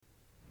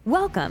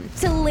Welcome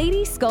to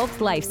Lady Sculpt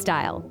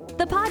Lifestyle,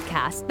 the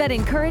podcast that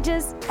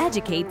encourages,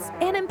 educates,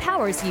 and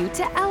empowers you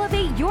to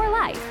elevate your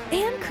life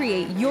and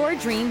create your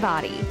dream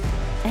body.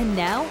 And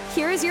now,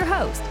 here is your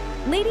host,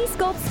 Lady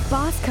Sculpt's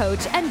boss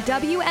coach and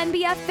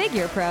WNBF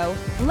figure pro,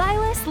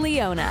 Lilas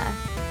Leona.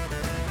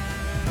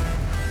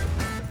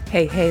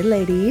 Hey,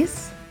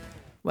 ladies.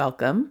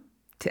 Welcome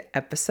to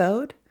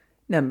episode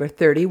number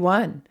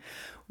 31.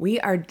 We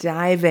are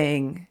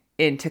diving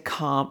into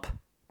comp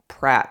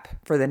prep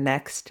for the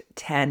next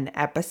 10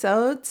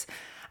 episodes.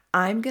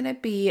 I'm going to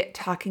be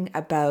talking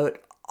about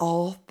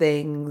all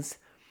things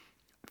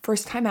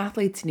first-time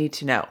athletes need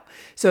to know.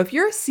 So if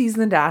you're a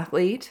seasoned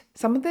athlete,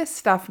 some of this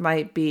stuff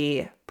might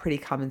be pretty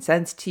common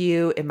sense to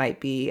you. It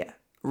might be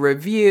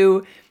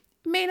review.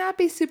 It may not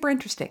be super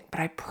interesting, but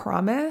I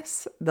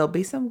promise there'll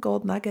be some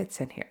gold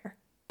nuggets in here.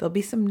 There'll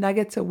be some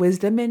nuggets of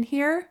wisdom in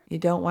here you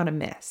don't want to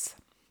miss.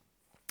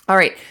 All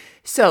right,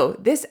 so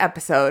this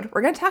episode,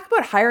 we're going to talk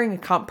about hiring a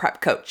comp prep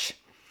coach.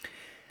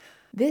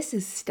 This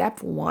is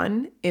step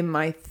 1 in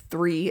my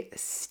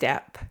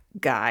 3-step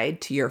guide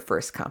to your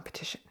first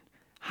competition.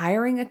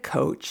 Hiring a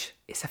coach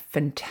is a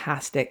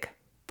fantastic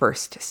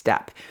first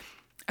step.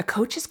 A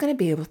coach is going to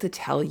be able to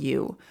tell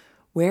you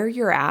where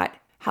you're at,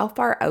 how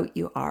far out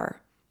you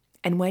are,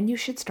 and when you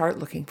should start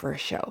looking for a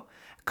show.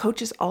 A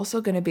coach is also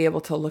going to be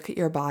able to look at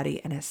your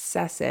body and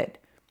assess it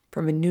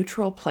from a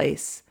neutral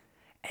place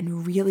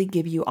and really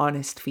give you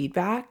honest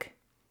feedback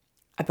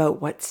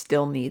about what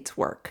still needs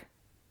work.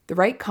 The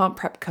right comp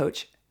prep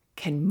coach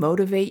can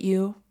motivate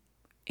you,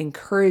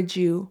 encourage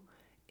you,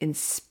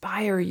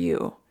 inspire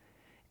you,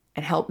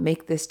 and help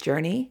make this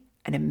journey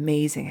an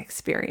amazing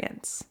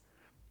experience.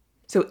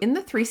 So in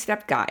the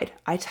 3-step guide,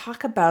 I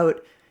talk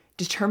about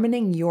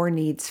determining your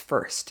needs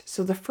first.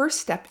 So the first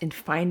step in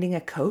finding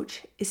a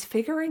coach is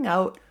figuring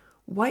out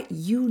what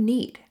you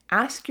need.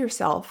 Ask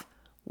yourself,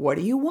 what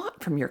do you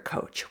want from your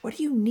coach? What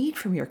do you need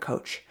from your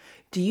coach?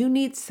 Do you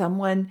need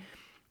someone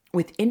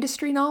with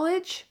industry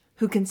knowledge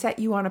who can set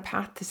you on a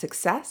path to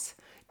success?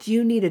 Do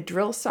you need a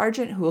drill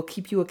sergeant who will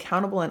keep you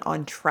accountable and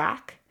on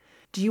track?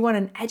 Do you want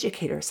an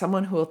educator,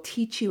 someone who will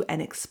teach you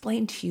and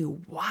explain to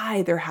you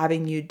why they're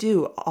having you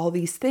do all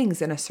these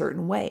things in a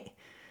certain way?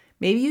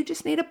 Maybe you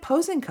just need a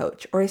posing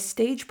coach or a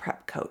stage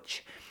prep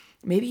coach.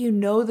 Maybe you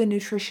know the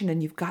nutrition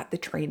and you've got the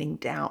training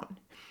down.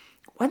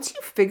 Once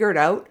you've figured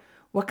out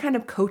what kind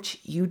of coach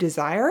you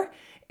desire,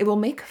 it will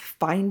make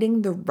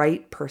finding the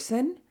right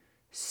person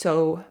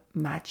so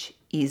much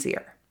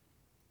easier.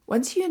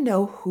 Once you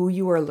know who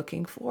you are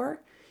looking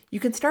for, you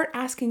can start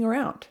asking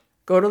around.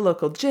 Go to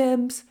local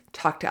gyms,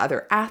 talk to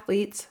other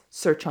athletes,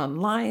 search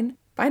online,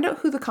 find out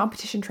who the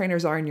competition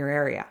trainers are in your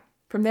area.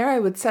 From there, I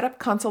would set up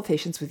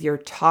consultations with your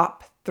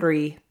top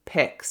 3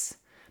 picks.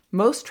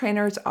 Most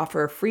trainers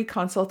offer a free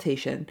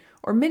consultation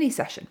or mini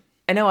session.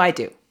 I know I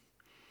do.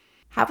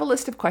 Have a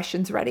list of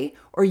questions ready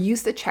or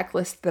use the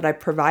checklist that I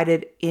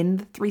provided in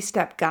the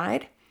 3-step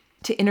guide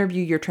to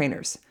interview your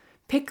trainers.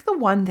 Pick the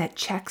one that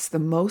checks the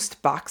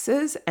most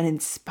boxes and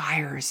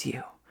inspires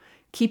you.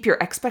 Keep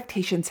your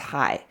expectations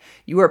high.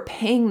 You are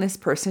paying this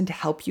person to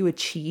help you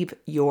achieve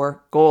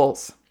your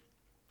goals.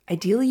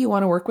 Ideally, you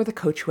want to work with a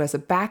coach who has a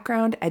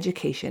background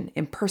education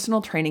in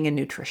personal training and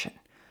nutrition.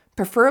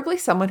 Preferably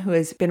someone who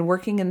has been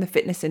working in the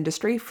fitness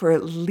industry for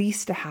at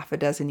least a half a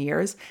dozen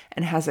years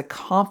and has a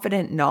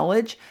confident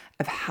knowledge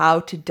of how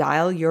to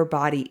dial your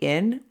body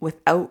in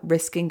without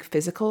risking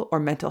physical or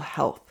mental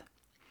health.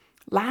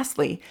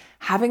 Lastly,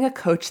 having a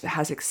coach that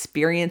has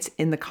experience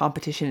in the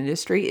competition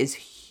industry is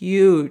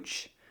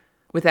huge.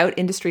 Without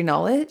industry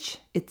knowledge,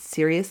 it's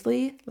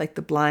seriously like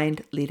the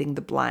blind leading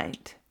the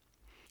blind.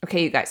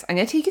 Okay, you guys, I'm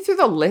going to take you through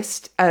the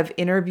list of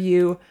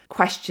interview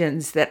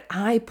questions that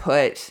I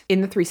put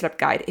in the 3-step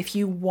guide. If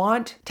you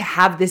want to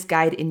have this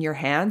guide in your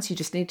hands, you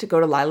just need to go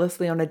to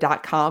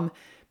lilasleona.com,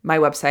 my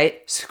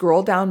website,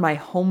 scroll down my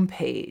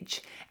homepage,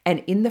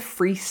 and in the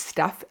free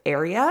stuff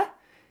area,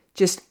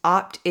 just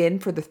opt in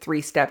for the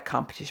 3-step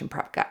competition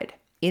prep guide.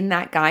 In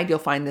that guide, you'll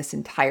find this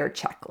entire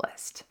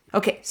checklist.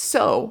 Okay,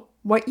 so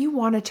what you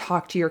want to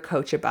talk to your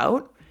coach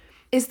about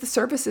is the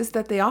services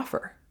that they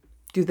offer.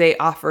 Do they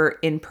offer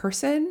in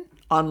person,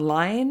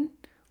 online,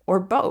 or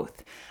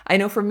both? I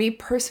know for me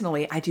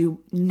personally, I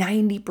do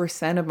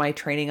 90% of my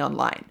training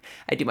online.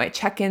 I do my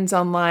check-ins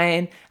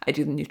online. I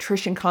do the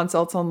nutrition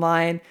consults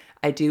online.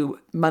 I do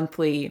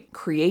monthly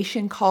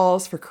creation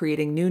calls for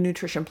creating new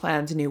nutrition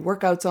plans, new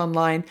workouts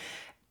online.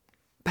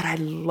 But I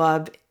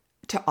love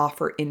to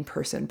offer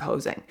in-person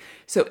posing.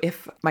 So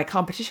if my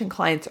competition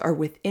clients are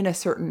within a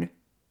certain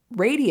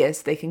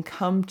radius, they can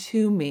come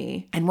to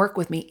me and work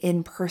with me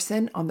in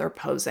person on their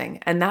posing.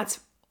 And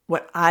that's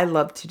what I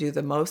love to do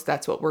the most.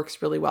 That's what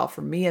works really well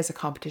for me as a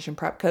competition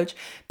prep coach.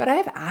 But I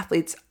have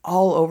athletes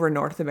all over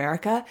North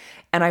America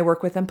and I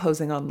work with them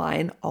posing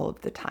online all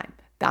of the time.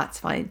 That's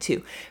fine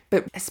too.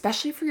 But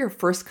especially for your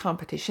first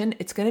competition,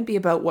 it's going to be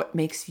about what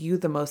makes you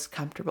the most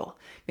comfortable.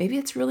 Maybe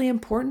it's really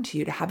important to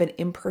you to have an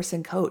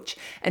in-person coach.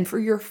 And for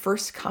your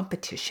first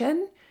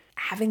competition,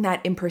 having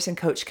that in-person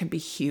coach can be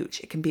huge.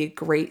 It can be a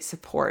great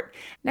support.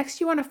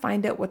 Next, you want to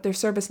find out what their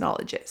service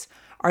knowledge is.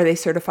 Are they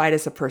certified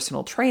as a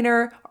personal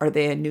trainer? Are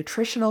they a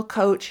nutritional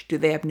coach? Do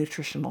they have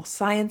nutritional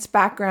science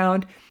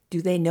background?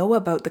 Do they know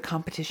about the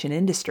competition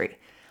industry?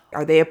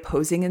 Are they a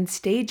posing and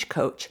stage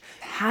coach?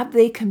 Have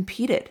they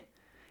competed?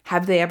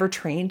 Have they ever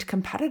trained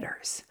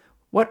competitors?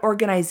 What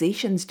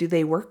organizations do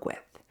they work with?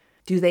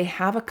 Do they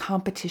have a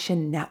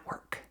competition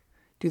network?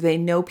 Do they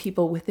know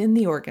people within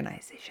the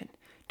organization?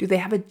 Do they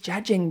have a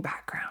judging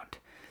background?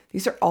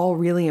 These are all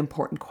really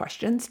important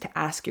questions to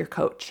ask your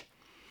coach.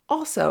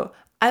 Also,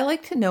 I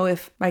like to know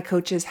if my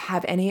coaches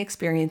have any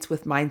experience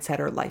with mindset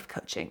or life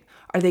coaching.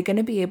 Are they going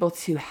to be able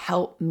to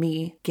help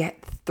me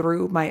get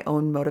through my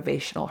own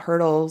motivational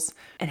hurdles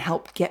and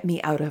help get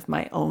me out of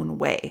my own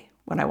way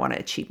when I want to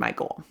achieve my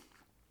goal?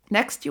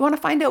 Next, you want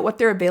to find out what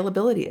their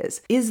availability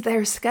is. Is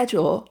their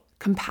schedule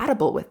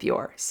compatible with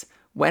yours?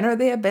 When are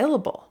they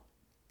available?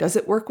 Does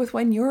it work with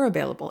when you're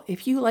available?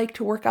 If you like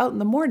to work out in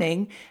the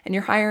morning and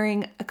you're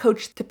hiring a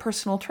coach to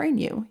personal train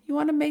you, you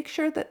want to make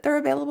sure that they're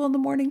available in the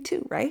morning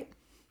too, right?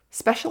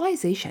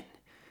 Specialization.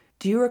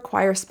 Do you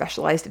require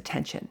specialized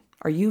attention?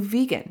 Are you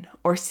vegan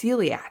or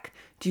celiac?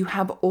 Do you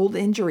have old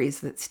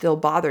injuries that still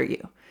bother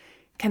you?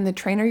 Can the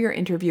trainer you're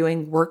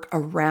interviewing work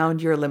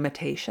around your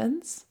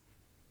limitations?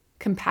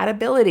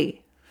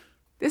 Compatibility.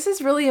 This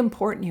is really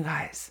important, you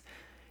guys.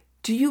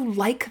 Do you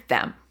like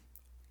them?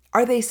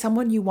 Are they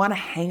someone you want to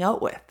hang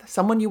out with?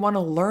 Someone you want to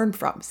learn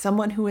from?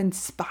 Someone who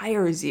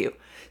inspires you?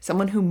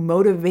 Someone who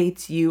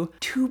motivates you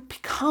to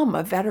become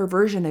a better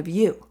version of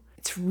you?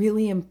 It's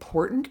really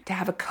important to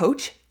have a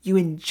coach you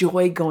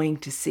enjoy going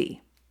to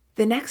see.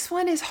 The next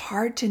one is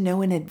hard to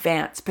know in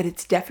advance, but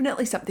it's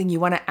definitely something you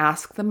want to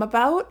ask them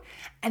about.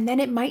 And then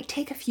it might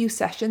take a few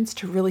sessions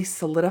to really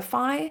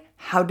solidify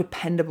how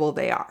dependable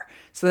they are.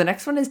 So the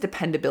next one is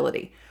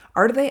dependability.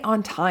 Are they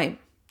on time?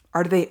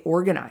 Are they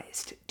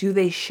organized? Do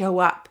they show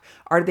up?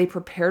 Are they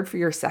prepared for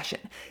your session?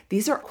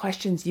 These are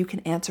questions you can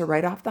answer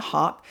right off the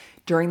hop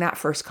during that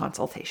first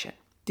consultation.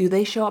 Do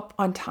they show up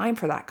on time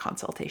for that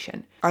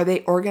consultation? Are they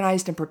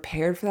organized and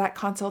prepared for that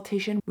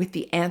consultation with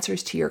the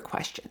answers to your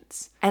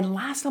questions? And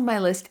last on my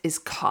list is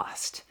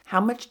cost. How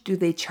much do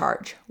they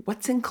charge?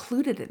 What's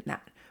included in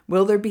that?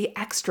 Will there be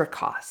extra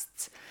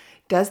costs?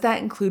 Does that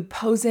include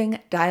posing,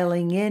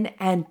 dialing in,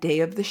 and day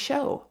of the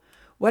show?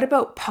 What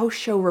about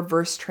post-show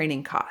reverse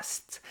training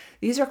costs?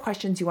 These are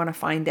questions you want to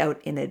find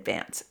out in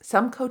advance.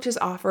 Some coaches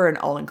offer an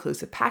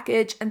all-inclusive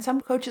package, and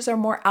some coaches are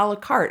more a la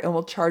carte and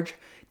will charge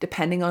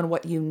depending on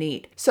what you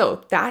need.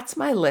 So that's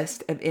my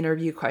list of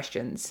interview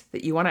questions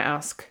that you want to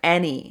ask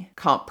any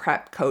comp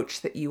prep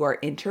coach that you are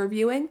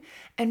interviewing.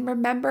 And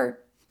remember,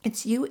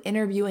 it's you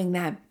interviewing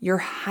them. You're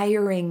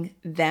hiring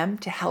them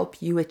to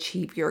help you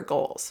achieve your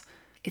goals.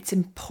 It's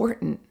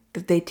important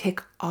that they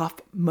tick off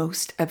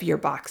most of your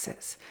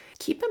boxes.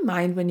 Keep in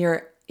mind when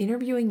you're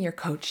interviewing your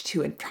coach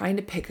too and trying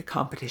to pick a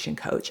competition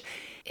coach,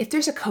 if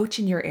there's a coach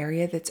in your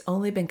area that's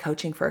only been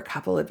coaching for a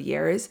couple of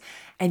years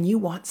and you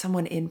want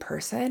someone in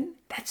person,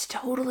 that's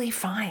totally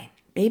fine.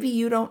 Maybe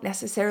you don't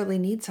necessarily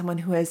need someone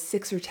who has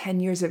 6 or 10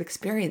 years of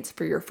experience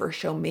for your first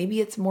show. Maybe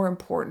it's more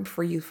important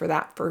for you for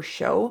that first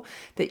show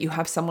that you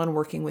have someone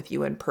working with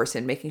you in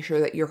person, making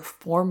sure that your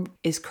form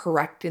is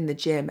correct in the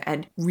gym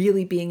and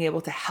really being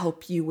able to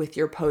help you with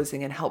your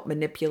posing and help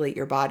manipulate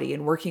your body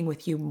and working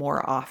with you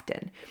more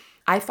often.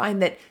 I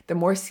find that the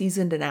more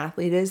seasoned an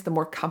athlete is, the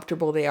more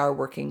comfortable they are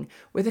working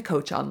with a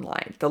coach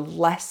online. The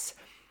less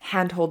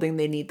hand-holding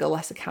they need, the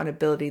less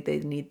accountability they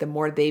need, the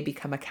more they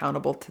become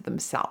accountable to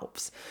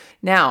themselves.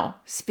 Now,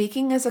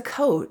 speaking as a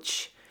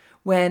coach,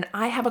 when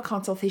I have a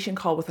consultation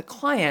call with a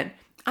client,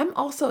 I'm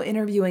also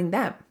interviewing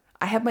them.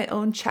 I have my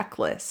own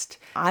checklist.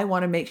 I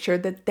want to make sure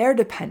that they're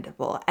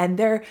dependable and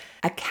they're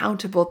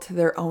accountable to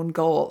their own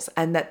goals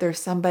and that there's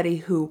somebody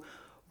who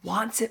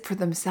wants it for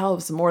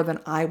themselves more than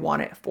I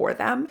want it for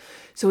them.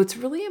 So it's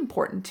really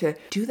important to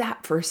do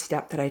that first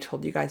step that I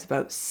told you guys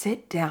about.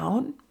 Sit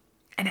down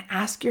and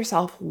ask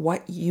yourself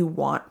what you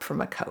want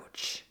from a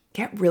coach.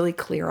 Get really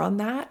clear on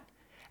that.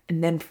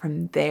 And then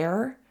from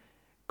there,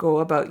 go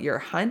about your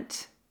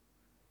hunt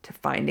to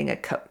finding a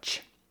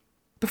coach.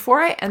 Before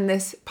I end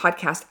this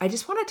podcast, I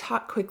just want to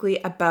talk quickly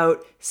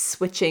about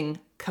switching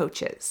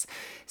coaches.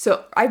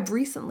 So I've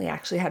recently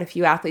actually had a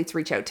few athletes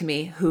reach out to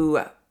me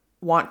who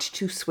want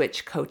to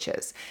switch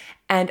coaches.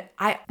 And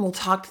I will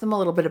talk to them a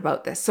little bit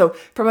about this. So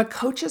from a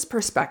coach's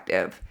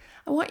perspective,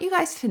 I want you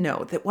guys to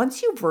know that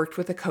once you've worked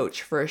with a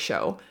coach for a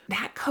show,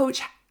 that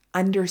coach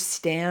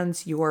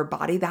understands your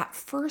body. That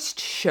first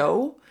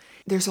show,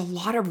 there's a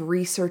lot of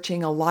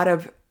researching, a lot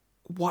of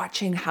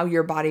watching how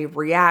your body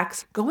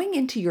reacts. Going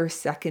into your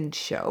second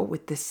show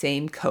with the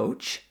same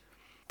coach,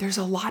 there's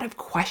a lot of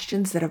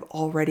questions that have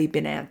already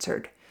been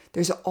answered.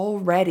 There's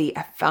already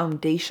a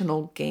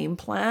foundational game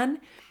plan,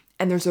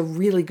 and there's a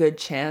really good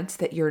chance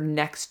that your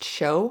next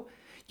show,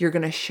 you're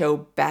going to show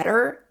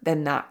better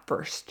than that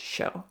first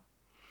show.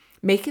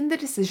 Making the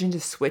decision to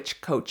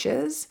switch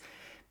coaches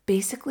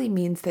basically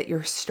means that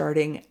you're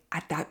starting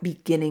at that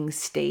beginning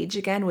stage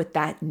again with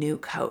that new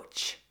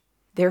coach.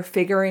 They're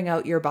figuring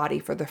out your body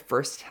for the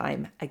first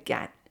time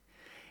again.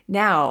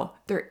 Now,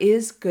 there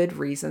is good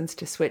reasons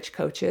to switch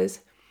coaches.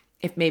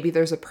 If maybe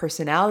there's a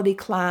personality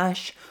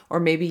clash, or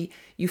maybe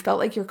you felt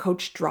like your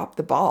coach dropped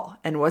the ball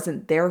and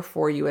wasn't there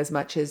for you as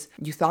much as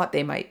you thought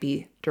they might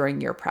be during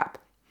your prep.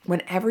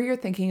 Whenever you're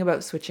thinking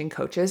about switching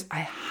coaches,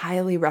 I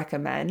highly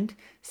recommend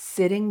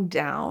sitting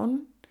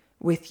down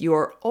with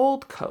your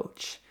old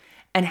coach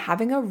and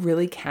having a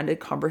really candid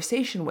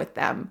conversation with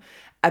them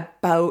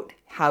about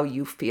how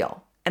you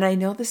feel. And I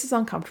know this is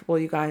uncomfortable,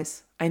 you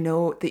guys. I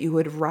know that you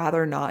would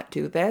rather not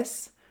do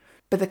this,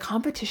 but the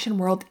competition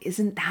world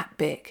isn't that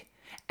big.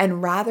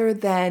 And rather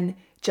than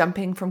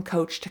jumping from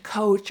coach to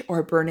coach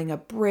or burning a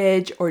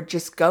bridge or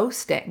just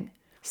ghosting,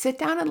 sit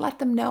down and let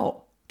them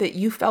know that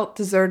you felt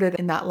deserted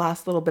in that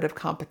last little bit of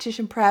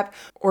competition prep,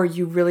 or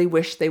you really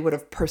wish they would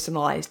have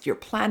personalized your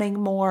planning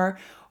more,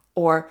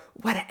 or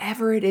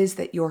whatever it is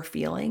that you're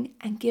feeling,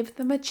 and give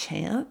them a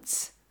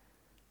chance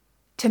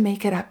to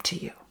make it up to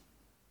you.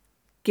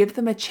 Give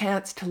them a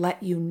chance to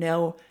let you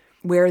know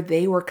where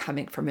they were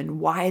coming from and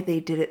why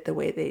they did it the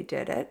way they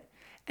did it.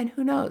 And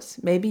who knows,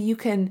 maybe you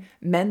can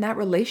mend that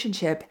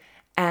relationship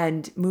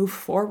and move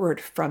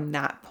forward from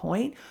that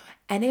point.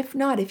 And if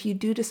not, if you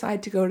do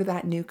decide to go to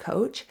that new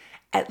coach,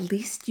 at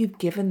least you've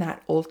given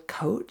that old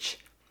coach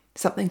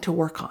something to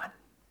work on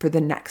for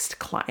the next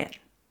client,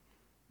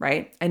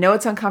 right? I know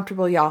it's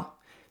uncomfortable, y'all,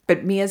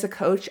 but me as a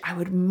coach, I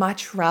would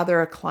much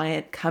rather a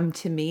client come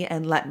to me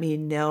and let me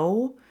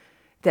know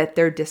that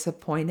they're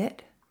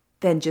disappointed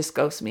than just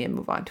ghost me and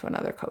move on to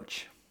another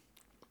coach.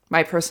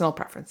 My personal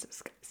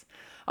preferences, guys.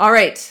 All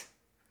right.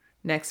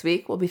 Next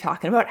week, we'll be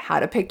talking about how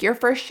to pick your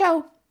first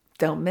show.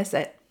 Don't miss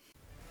it.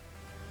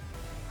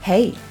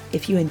 Hey,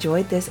 if you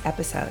enjoyed this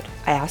episode,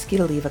 I ask you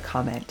to leave a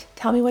comment.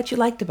 Tell me what you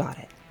liked about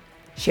it.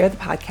 Share the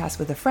podcast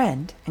with a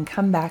friend and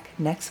come back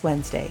next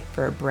Wednesday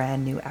for a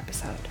brand new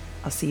episode.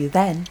 I'll see you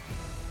then.